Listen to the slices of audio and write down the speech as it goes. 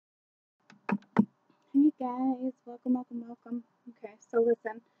guys, welcome. Okay, so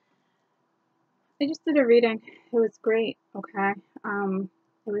listen, I just did a reading. It was great. Okay, it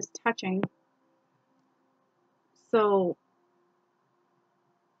was touching. So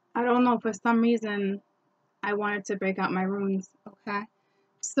I don't know, for some reason I wanted to break out my runes. Okay,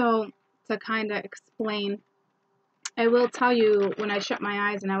 so to kind of explain, I will tell you when I shut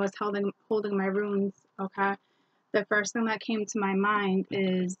my eyes and I was holding my runes. Okay, the first thing that came to my mind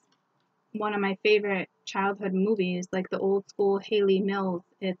is one of my favorite childhood movies, like the old school Haley Mills.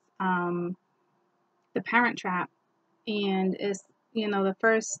 It's The Parent Trap, and it's the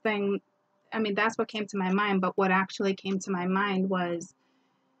first thing. I mean, that's what came to my mind, but what actually came to my mind was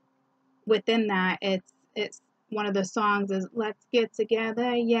within that. It's one of the songs is "Let's Get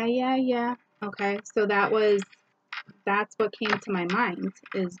Together," yeah, yeah, yeah. Okay, so that's what came to my mind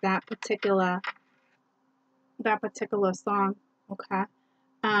is that particular song. Okay,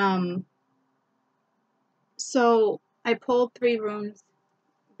 um, so I pulled three runes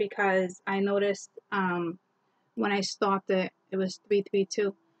because I noticed when I stopped it was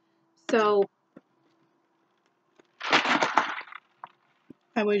 332. So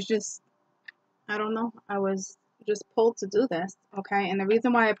I was just, I don't know, I was just pulled to do this, okay? And the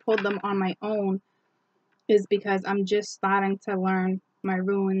reason why I pulled them on my own is because I'm just starting to learn my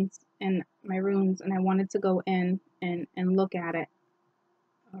runes, and I wanted to go in and look at it.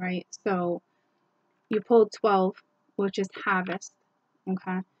 All right, so you pulled 12, which is harvest,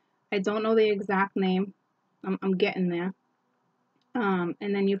 okay? I don't know the exact name. I'm getting there. And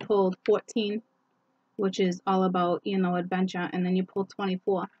then you pulled 14, which is all about, adventure, and then you pulled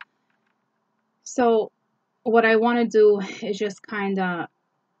 24. So what I want to do is just kind of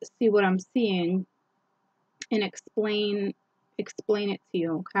see what I'm seeing and explain it to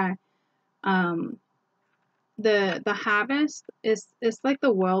you, okay? Um, the harvest is like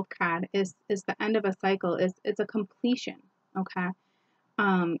the world card. Is the end of a cycle. It's a completion, okay?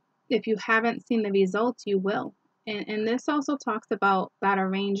 Um, if you haven't seen the results, you will. And this also talks about that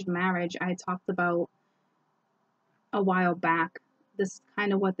arranged marriage I talked about a while back. This is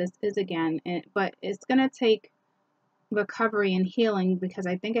kind of what this is again, but it's gonna take recovery and healing because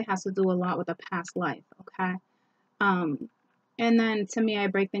I think it has to do a lot with a past life, okay? Um, and then to me, I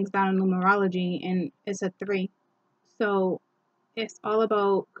break things down in numerology, and it's a 3. So it's all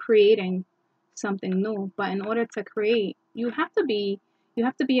about creating something new. But in order to create, you have to be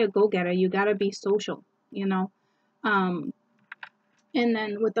a go-getter. You gotta be social, you know. Um, and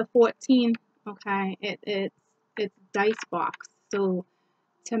then with the 14, okay, it's dice box. So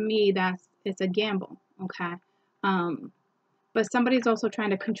to me, it's a gamble, okay. Um, but somebody's also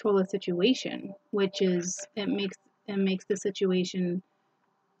trying to control a situation, which is it makes the situation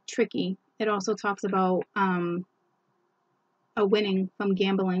tricky. It also talks about a winning from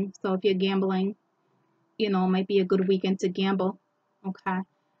gambling. So if you're gambling, it might be a good weekend to gamble. Okay.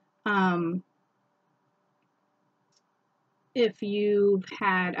 Um, if you've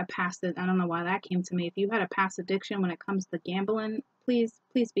had a past, I don't know why that came to me. If you've had a past addiction when it comes to gambling, please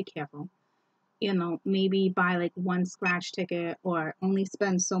be careful. Maybe buy like one scratch ticket or only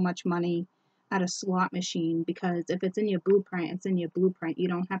spend so much money at a slot machine, because if it's in your blueprint, it's in your blueprint. You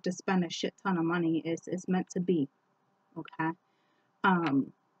don't have to spend a shit ton of money. It's meant to be. Okay.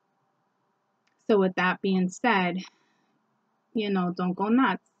 Um, so with that being said, don't go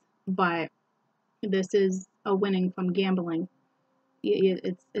nuts, but this is a winning from gambling.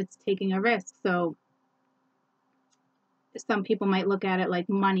 It's taking a risk. So some people might look at it like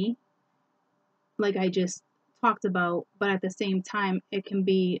money, like I just talked about, but at the same time, it can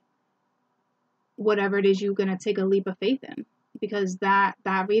be whatever it is you're gonna take a leap of faith in, because that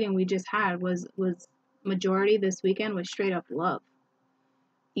reading we just had was majority this weekend was straight up love.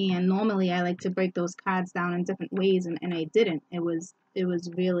 And normally I like to break those cards down in different ways, and I didn't. It was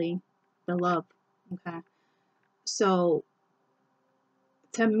really the love. Okay. So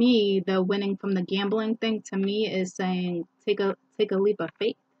to me, the winning from the gambling thing to me is saying take a leap of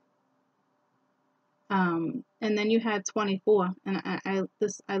faith. And then you had 24, and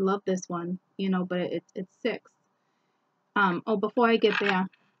I love this one, but it's 6. Oh, before I get there,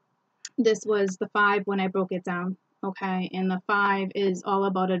 this was the 5 when I broke it down. Okay, and the 5 is all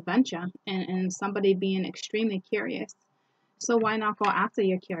about adventure and somebody being extremely curious. So why not go after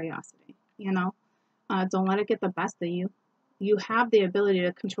your curiosity? Don't let it get the best of you. You have the ability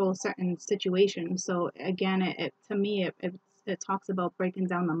to control certain situations. So again, it to me it talks about breaking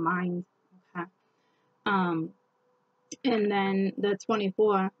down the mind. Okay. Um, and then the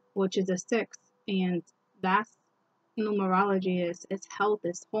 24, which is a 6, and that's numerology is it's health,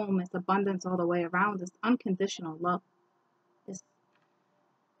 it's home, it's abundance all the way around. It's unconditional love. It's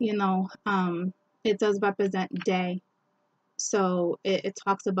you know, um, it does represent day. So it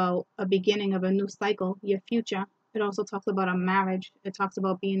talks about a beginning of a new cycle, your future. It also talks about a marriage. It talks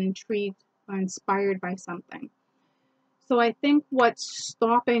about being intrigued or inspired by something. So I think what's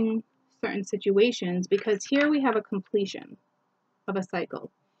stopping certain situations, because here we have a completion of a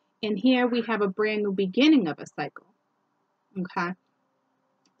cycle, and here we have a brand new beginning of a cycle. Okay.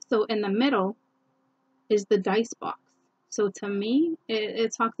 So in the middle is the dice box. So to me,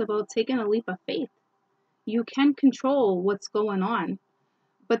 it talks about taking a leap of faith. You can control what's going on.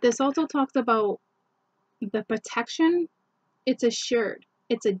 But this also talks about the protection. It's assured.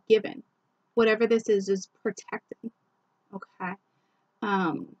 It's a given. Whatever this is protected. Okay.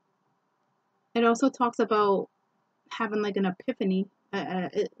 It also talks about having like an epiphany.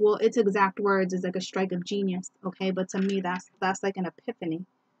 Well, its exact words is like a strike of genius. Okay, but to me, that's like an epiphany.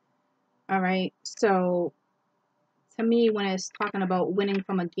 All right. So to me, when it's talking about winning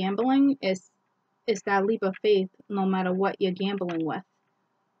from a gambling, it's that leap of faith. No matter what you're gambling with,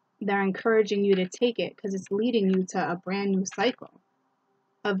 they're encouraging you to take it because it's leading you to a brand new cycle,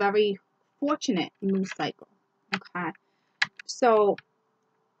 a very fortunate new cycle. Okay. So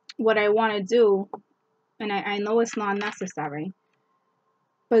what I want to do, and I know it's not necessary,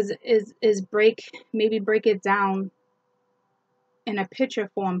 but is maybe break it down in a picture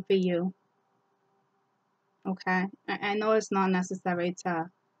form for you. Okay. I know it's not necessary to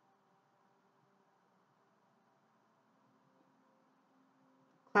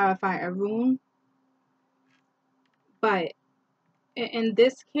clarify a rune, but in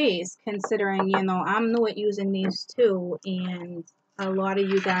this case, considering, I'm new at using these too, and a lot of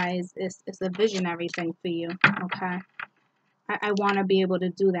you guys, it's a visionary thing for you, okay? I want to be able to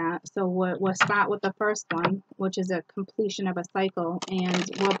do that. So we'll start with the first one, which is a completion of a cycle, and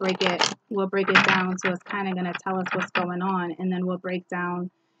we'll break it down. So it's kind of going to tell us what's going on, and then we'll break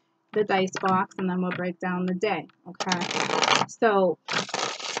down the dice box, and then we'll break down the day, okay? So,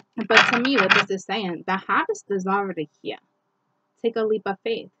 but to me, what this is saying, the harvest is already here. Take a leap of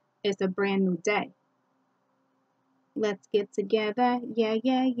faith. It's a brand new day. Let's get together. Yeah,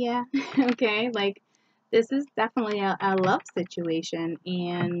 yeah, yeah. Okay, like this is definitely a love situation,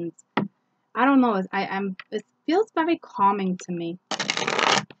 and I don't know. It feels very calming to me.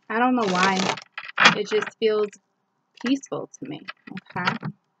 I don't know why. It just feels peaceful to me. Okay,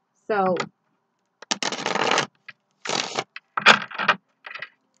 so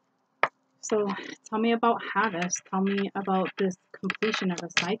tell me about harvest. Tell me about this completion of a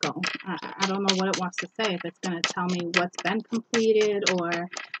cycle. I don't know what it wants to say. If it's going to tell me what's been completed, or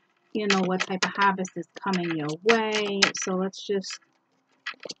what type of harvest is coming your way. So let's just,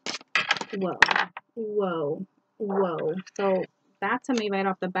 whoa. So that to me right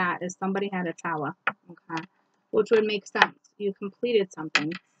off the bat is somebody had a tower, okay, which would make sense. You completed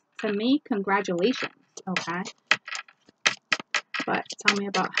something. To me, congratulations, okay. But tell me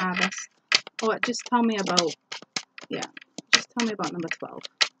about harvest, or just tell me about, just tell me about number 12.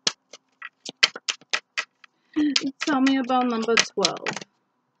 Tell me about number 12.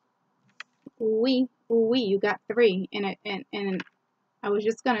 Ooh-wee, you got 3, and I was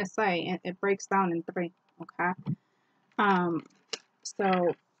just gonna say it breaks down in 3, okay? So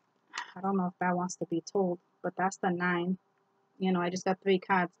I don't know if that wants to be told, but that's the 9. I just got 3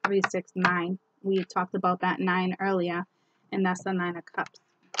 cards, 3, 6, 9. We talked about that 9 earlier, and that's the 9 of Cups,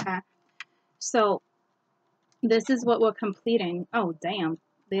 okay? So this is what we're completing. Oh, damn.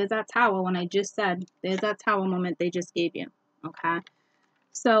 There's that tower when I just said, there's that tower moment they just gave you, okay?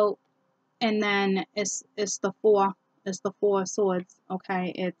 So, and then it's the 4. It's the 4 of Swords,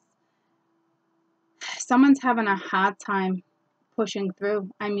 okay? It's someone's having a hard time pushing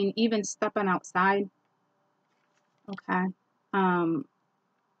through. I mean, even stepping outside, okay?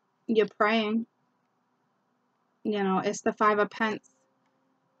 You're praying. It's the 5 of Pence.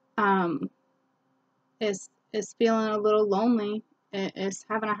 It's feeling a little lonely. It's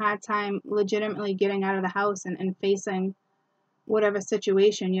having a hard time legitimately getting out of the house and facing whatever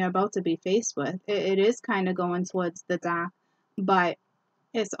situation you're about to be faced with. It is kind of going towards the dark, but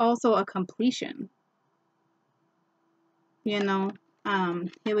it's also a completion. Here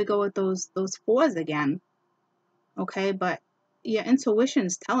we go with those 4s again. Okay, but your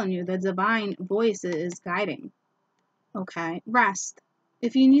intuition's telling you, the divine voice is guiding. Okay, rest.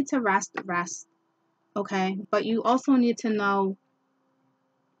 If you need to rest, rest. Okay, but you also need to know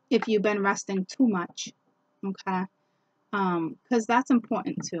if you've been resting too much. Okay, because that's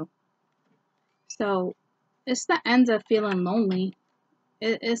important too. So it's the end of feeling lonely.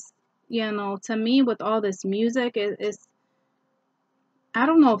 It's to me, with all this music, it's I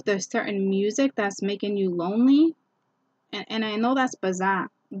don't know if there's certain music that's making you lonely, and I know that's bizarre.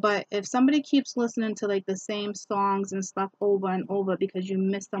 But if somebody keeps listening to like the same songs and stuff over and over because you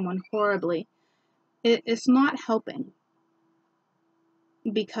miss someone horribly, it's not helping,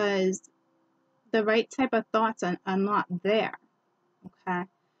 because the right type of thoughts are not there. Okay.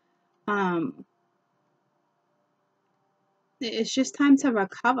 It's just time to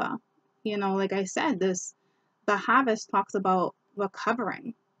recover. You know, like I said, the harvest talks about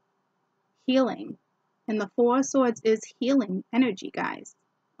recovering, healing. And the Four of Swords is healing energy, guys.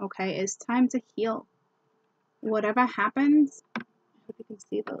 Okay, it's time to heal. Whatever happens, I hope you can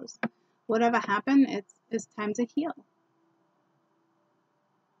see those. Whatever happened, it's time to heal.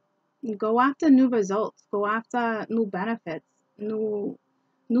 Go after new results. Go after new benefits. New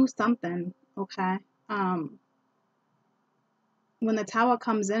something. Okay. When the Tower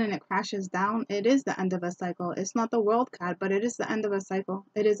comes in and it crashes down, it is the end of a cycle. It's not the World card, but it is the end of a cycle.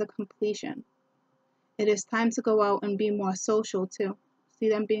 It is a completion. It is time to go out and be more social too. See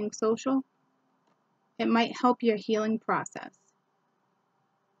them being social? It might help your healing process.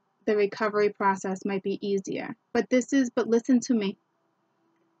 The recovery process might be easier. But listen to me.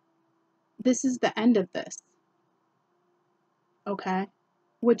 This is the end of this. Okay?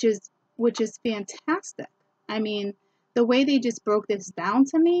 Which is fantastic. I mean, the way they just broke this down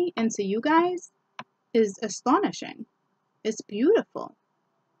to me and to you guys is astonishing. It's beautiful.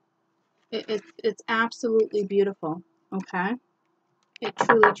 It's absolutely beautiful. Okay? It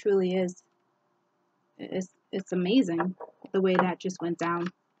truly, truly is. It's amazing the way that just went down.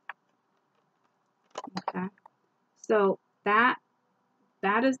 Okay? So that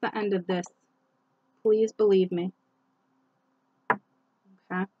is the end of this. Please believe me.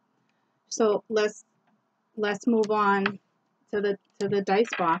 Okay? So let's move on to the dice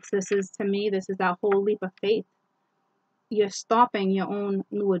box. This is that whole leap of faith. You're stopping your own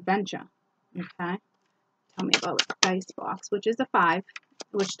new adventure. Okay? Tell me about the dice box, which is a 5,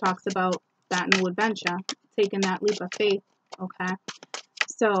 which talks about that new adventure, taking that leap of faith. Okay?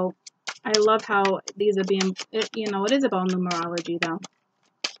 So I love how these are being, you know, it is about numerology though.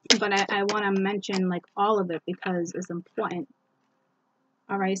 But I want to mention like all of it because it's important.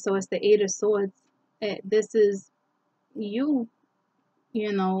 All right, so it's the 8 of Swords. This is you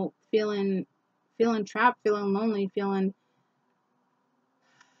know, feeling trapped, feeling lonely, feeling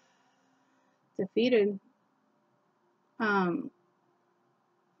defeated.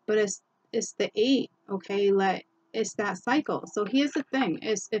 But it's the 8, okay? Like, it's that cycle. So here's the thing: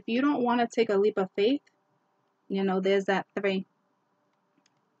 is if you don't want to take a leap of faith, you know, there's that 3.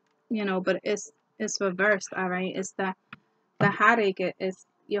 You know, but it's reversed. All right, it's the heartache. It's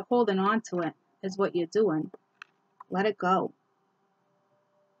you're holding on to it. Is what you're doing. Let it go.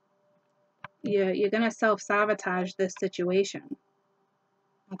 You're gonna self-sabotage this situation.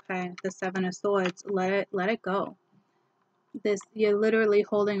 Okay, the 7 of Swords. Let it go. You're literally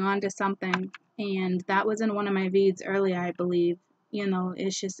holding on to something, and that was in one of my reads earlier, I believe. You know,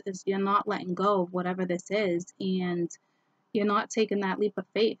 it's you're not letting go of whatever this is, and you're not taking that leap of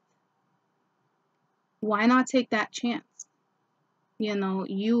faith. Why not take that chance? You know,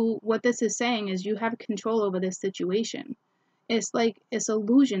 what this is saying is you have control over this situation. It's like it's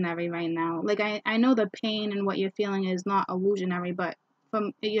illusionary right now. Like I know the pain and what you're feeling is not illusionary, but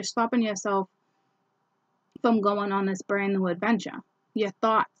you're stopping yourself from going on this brand new adventure. Your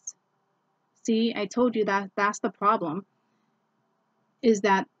thoughts. See, I told you that's the problem. Is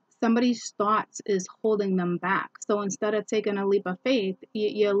that somebody's thoughts is holding them back. So instead of taking a leap of faith,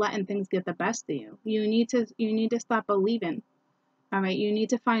 you're letting things get the best of you. You need to stop believing. All right, you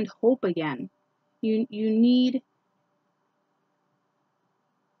need to find hope again. You need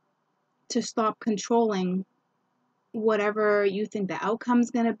to stop controlling whatever you think the outcome's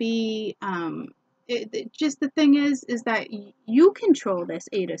going to be. Just the thing is that you control this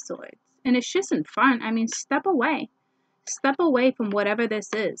 8 of Swords, and it's just in front. I mean, step away from whatever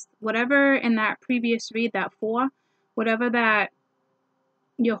this is, whatever in that previous read, that 4, whatever that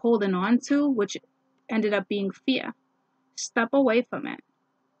you're holding on to, which ended up being fear. Step away from it.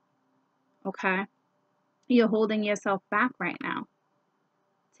 Okay? You're holding yourself back right now.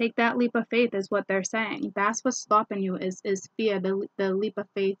 Take that leap of faith is what they're saying. That's what's stopping you is fear, the leap of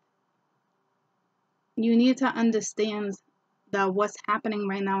faith. You need to understand that what's happening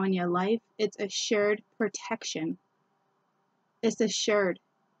right now in your life, it's assured protection. It's assured.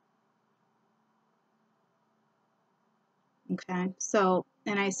 Okay, so,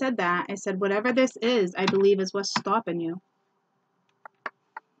 and I said whatever this is, I believe is what's stopping you.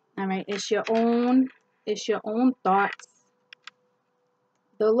 All right, it's your own thoughts.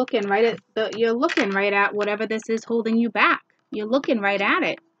 You're looking right at whatever this is holding you back. You're looking right at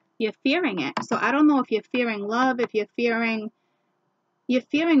it. You're fearing it. So I don't know if you're fearing love, if you're fearing, You're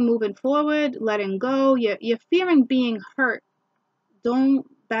fearing moving forward, letting go. You're fearing being hurt.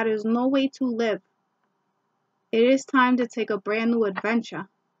 That is no way to live. It is time to take a brand new adventure.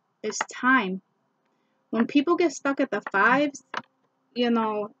 It's time. When people get stuck at the 5s,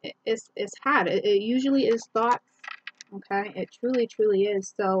 it's hard. It usually is thoughts. Okay, it truly, truly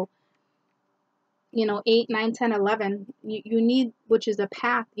is. So, 8, 9, 10, 11, you need, which is a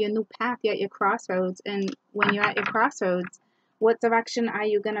path, your new path. You're at your crossroads. And when you're at your crossroads, what direction are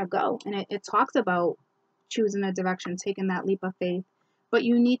you going to go? And it talks about choosing a direction, taking that leap of faith. But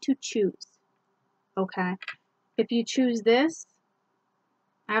you need to choose. Okay? If you choose this,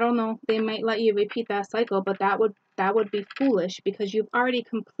 I don't know, they might let you repeat that cycle, but that would be foolish because you've already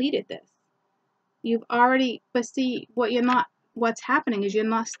completed this. But see, what's happening is you're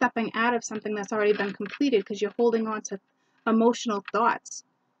not stepping out of something that's already been completed because you're holding on to emotional thoughts.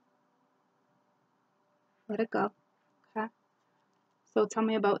 Let it go. Okay? So tell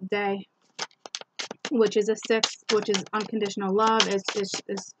me about day, which is a 6, which is unconditional love.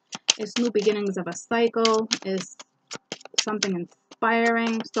 It's new beginnings of a cycle. Is something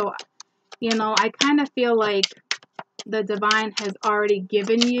inspiring. So, I kind of feel like the divine has already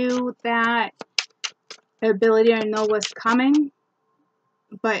given you that ability to know what's coming,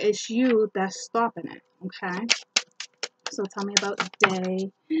 but it's you that's stopping it. Okay? So tell me about day.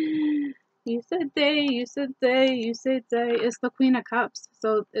 You said day, you said day, you said day. It's the Queen of Cups.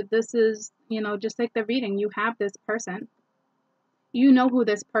 So this is, just like the reading, you have this person. You know who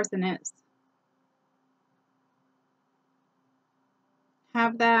this person is.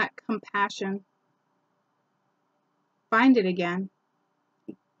 Have that compassion. Find it again.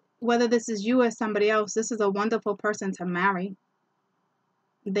 Whether this is you or somebody else, this is a wonderful person to marry.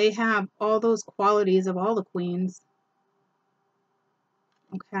 They have all those qualities of all the queens.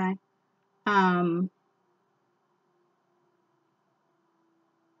 Okay?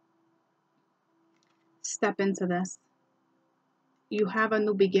 Step into this. You have a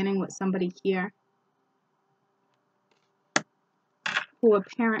new beginning with somebody here who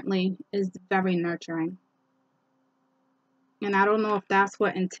apparently is very nurturing. And I don't know if that's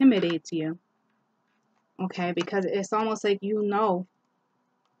what intimidates you. Okay? Because it's almost like all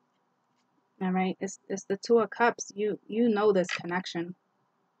right? It's the 2 of Cups. You know this connection.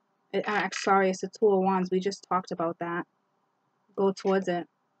 Sorry, it's the 2 of Wands. We just talked about that. Go towards it.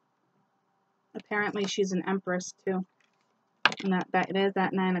 Apparently she's an Empress too. And there's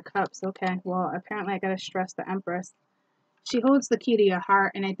that 9 of Cups. Okay, well, apparently I gotta stress the Empress. She holds the key to your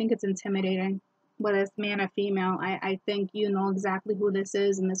heart, and I think it's intimidating. Whether it's man or female, I think you know exactly who this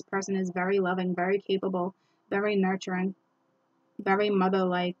is, and this person is very loving, very capable, very nurturing, very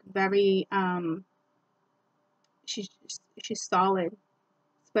mother-like, very, she's solid,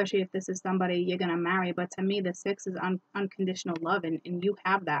 especially if this is somebody you're gonna marry. But to me, the 6 is unconditional love, and you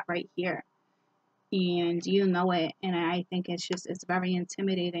have that right here. And you know it, and I think it's very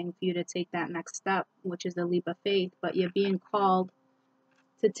intimidating for you to take that next step, which is a leap of faith, but you're being called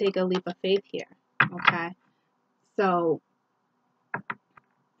to take a leap of faith here. Okay, so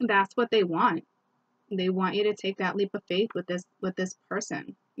that's what they want. They want you to take that leap of faith with this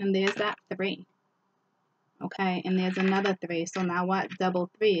person. And there's that 3. Okay, and there's another 3. So now what? Double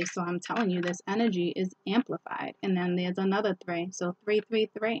 3. So I'm telling you, this energy is amplified. And then there's another 3. So 3, 3,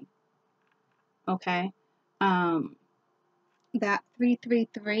 3. Okay. That 3, 3,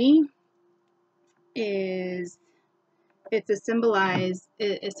 3 it's to symbolize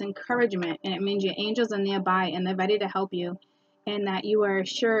it's encouragement, and it means your angels are nearby and they're ready to help you, and that you are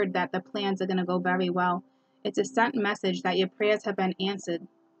assured that the plans are going to go very well. It's a sent message that your prayers have been answered.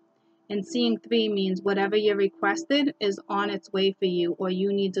 And seeing 3 means whatever you requested is on its way for you, or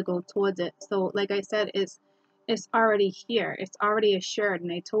you need to go towards it. So like I said, it's already here. It's already assured,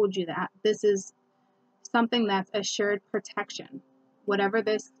 and I told you that. This is something that's assured protection. Whatever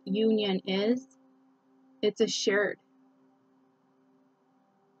this union is, it's assured.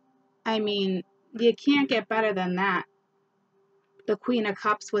 I mean, you can't get better than that. The Queen of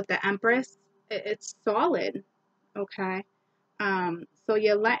Cups with the Empress, it's solid. Okay. So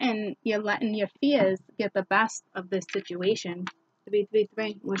you're letting your fears get the best of this situation. 3, 3,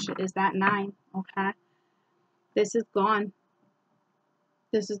 3, which is that 9. Okay. This is gone.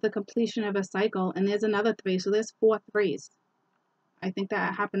 This is the completion of a cycle, and there's another 3. So there's 4 3s. I think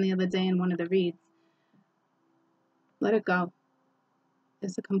that happened the other day in one of the reads. Let it go.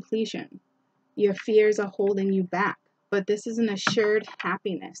 It's a completion. Your fears are holding you back, but this is an assured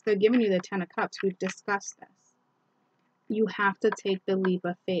happiness. They're giving you the 10 of Cups. We've discussed this. You have to take the leap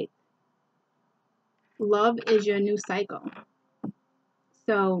of faith. Love is your new cycle.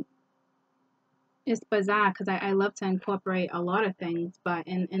 So it's bizarre because I love to incorporate a lot of things, but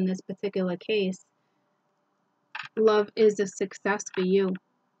in this particular case, love is a success for you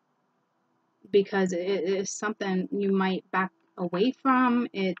because it is something you might back away from.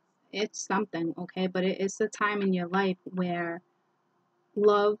 It's something, okay? But it's a time in your life where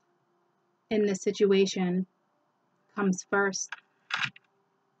love in this situation comes first,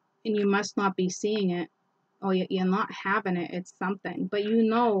 and you must not be seeing it, or you're not having it. It's something, but you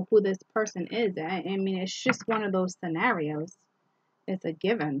know who this person is. I mean, it's just one of those scenarios. It's a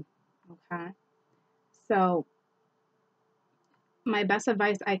given, okay? So my best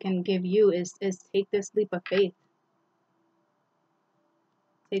advice I can give you is take this leap of faith.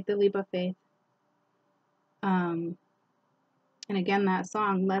 Take the leap of faith. And again, that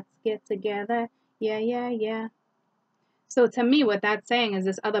song, let's get together. Yeah, yeah, yeah. So to me, what that's saying is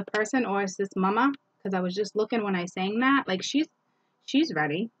this other person, or is this mama? Because I was just looking when I sang that, like she's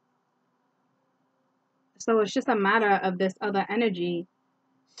ready. So it's just a matter of this other energy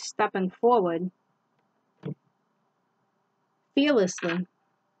stepping forward fearlessly.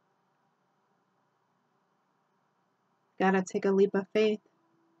 Gotta take a leap of faith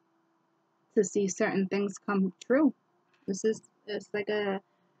to see certain things come true. It's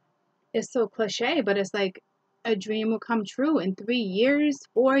so cliche, but it's like a dream will come true in 3 years,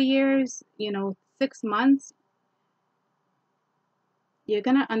 4 years, 6 months. You're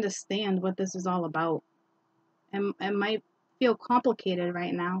gonna understand what this is all about. And it might feel complicated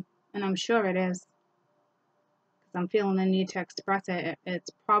right now, and I'm sure it is, because I'm feeling the need to express it. It's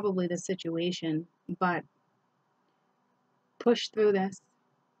probably the situation, but push through this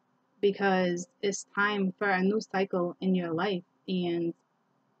because it's time for a new cycle in your life, and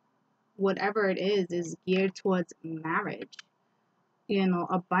whatever it is geared towards marriage,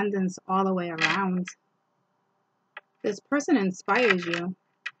 abundance all the way around. This person inspires you,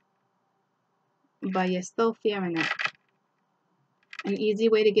 but you're still fearing it. An easy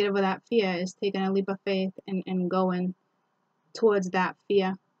way to get over that fear is taking a leap of faith and going towards that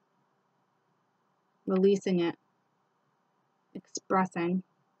fear, releasing it, expressing.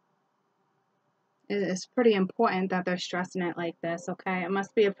 It's pretty important that they're stressing it like this, okay? It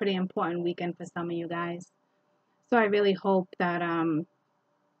must be a pretty important weekend for some of you guys. So I really hope that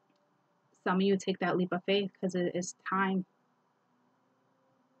some of you take that leap of faith, because it's time.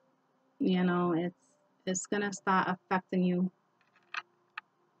 It's gonna start affecting you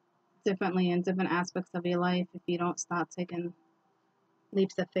differently in different aspects of your life if you don't start taking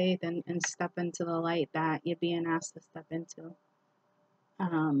leaps of faith and step into the light that you're being asked to step into.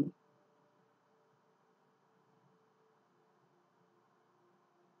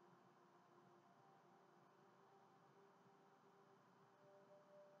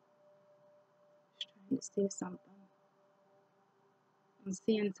 Just trying to see something. I'm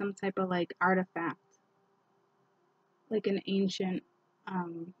seeing some type of like artifact, like an ancient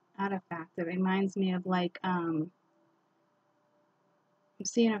artifact. It reminds me of like I'm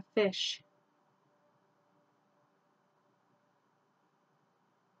seeing a fish.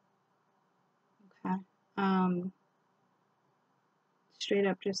 Okay. Straight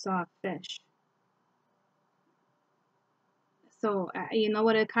up just saw a fish. So you know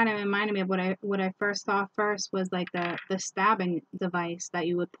what it kind of reminded me of, what I first saw first was like the stabbing device that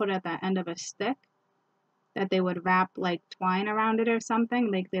you would put at the end of a stick, that they would wrap like twine around it or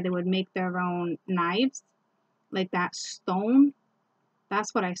something. Like they would make their own knives, like that stone.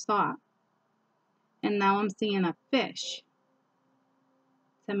 That's what I saw. And now I'm seeing a fish.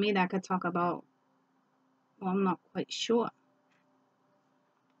 To me, that could talk about, well, I'm not quite sure,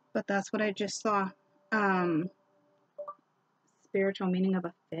 but that's what I just saw. Spiritual meaning of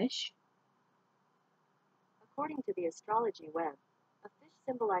a fish. According to the astrology web, a fish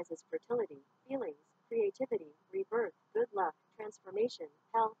symbolizes fertility, feelings, creativity, rebirth, good luck, transformation,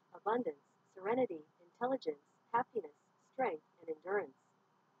 health, abundance, serenity, intelligence, happiness, strength, and endurance.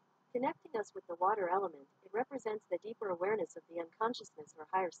 Connecting us with the water element, it represents the deeper awareness of the unconsciousness or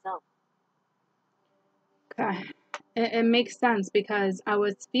higher self. Okay. It makes sense because I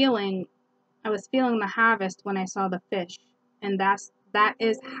was feeling the harvest when I saw the fish, and that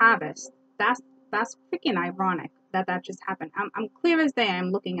is harvest. That's freaking ironic that just happened. I'm clear as day.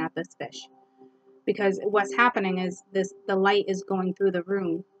 I'm looking at this fish because what's happening is the light is going through the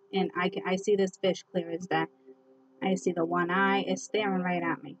room, and I see this fish clear as day. I see the one eye is staring right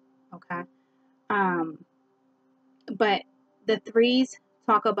at me. Okay. But the threes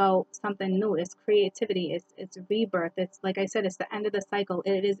talk about something new. It's creativity. It's rebirth. It's, like I said, it's the end of the cycle.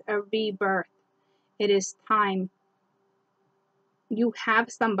 It is a rebirth. It is time. You have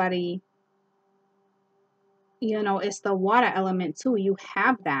somebody You know, it's the water element too. You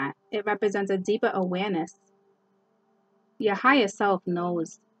have that. It represents a deeper awareness. Your higher self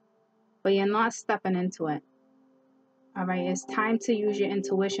knows, but you're not stepping into it. All right, it's time to use your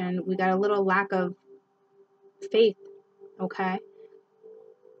intuition. We got a little lack of faith, okay?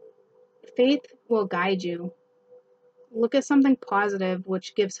 Faith will guide you. Look at something positive,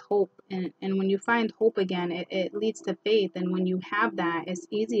 which gives hope. And when you find hope again, it leads to faith. And when you have that, it's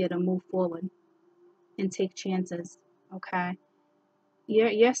easier to move forward and take chances, okay?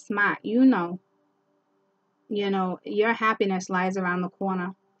 You're smart. You know, your happiness lies around the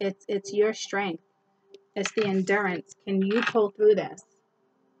corner. It's your strength. It's the endurance. Can you pull through this?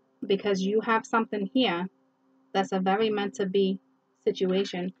 Because you have something here that's a very meant to be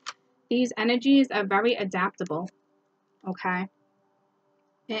situation. These energies are very adaptable, okay?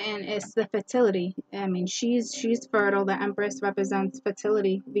 And it's the fertility. I mean, she's fertile. The Empress represents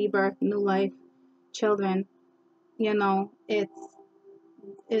fertility, rebirth, new life, children. You know, it's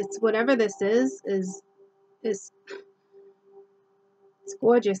whatever this is it's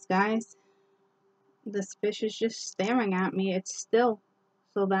gorgeous, guys. This fish is just staring at me. It's still.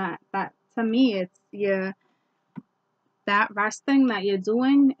 So that to me, it's yeah, that resting that you're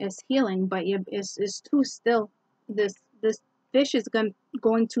doing is healing, but it's too still. This fish is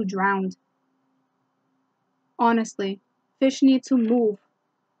going to drown. Honestly, fish need to move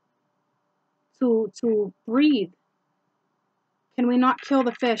to breathe. Can we not kill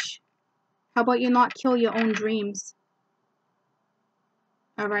the fish? How about you not kill your own dreams?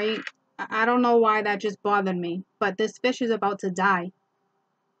 All right. I don't know why that just bothered me, but this fish is about to die.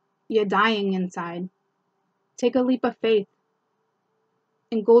 You're dying inside. Take a leap of faith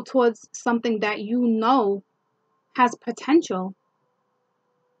and go towards something that you know has potential.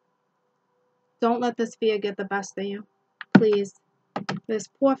 Don't let this fear get the best of you. Please. This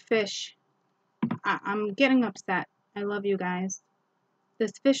poor fish. I'm getting upset. I love you guys.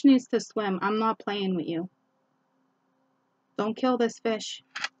 This fish needs to swim. I'm not playing with you. Don't kill this fish.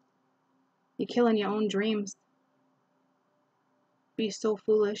 You're killing your own dreams. Be so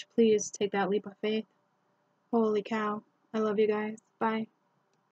foolish. Please take that leap of faith. Holy cow. I love you guys. Bye.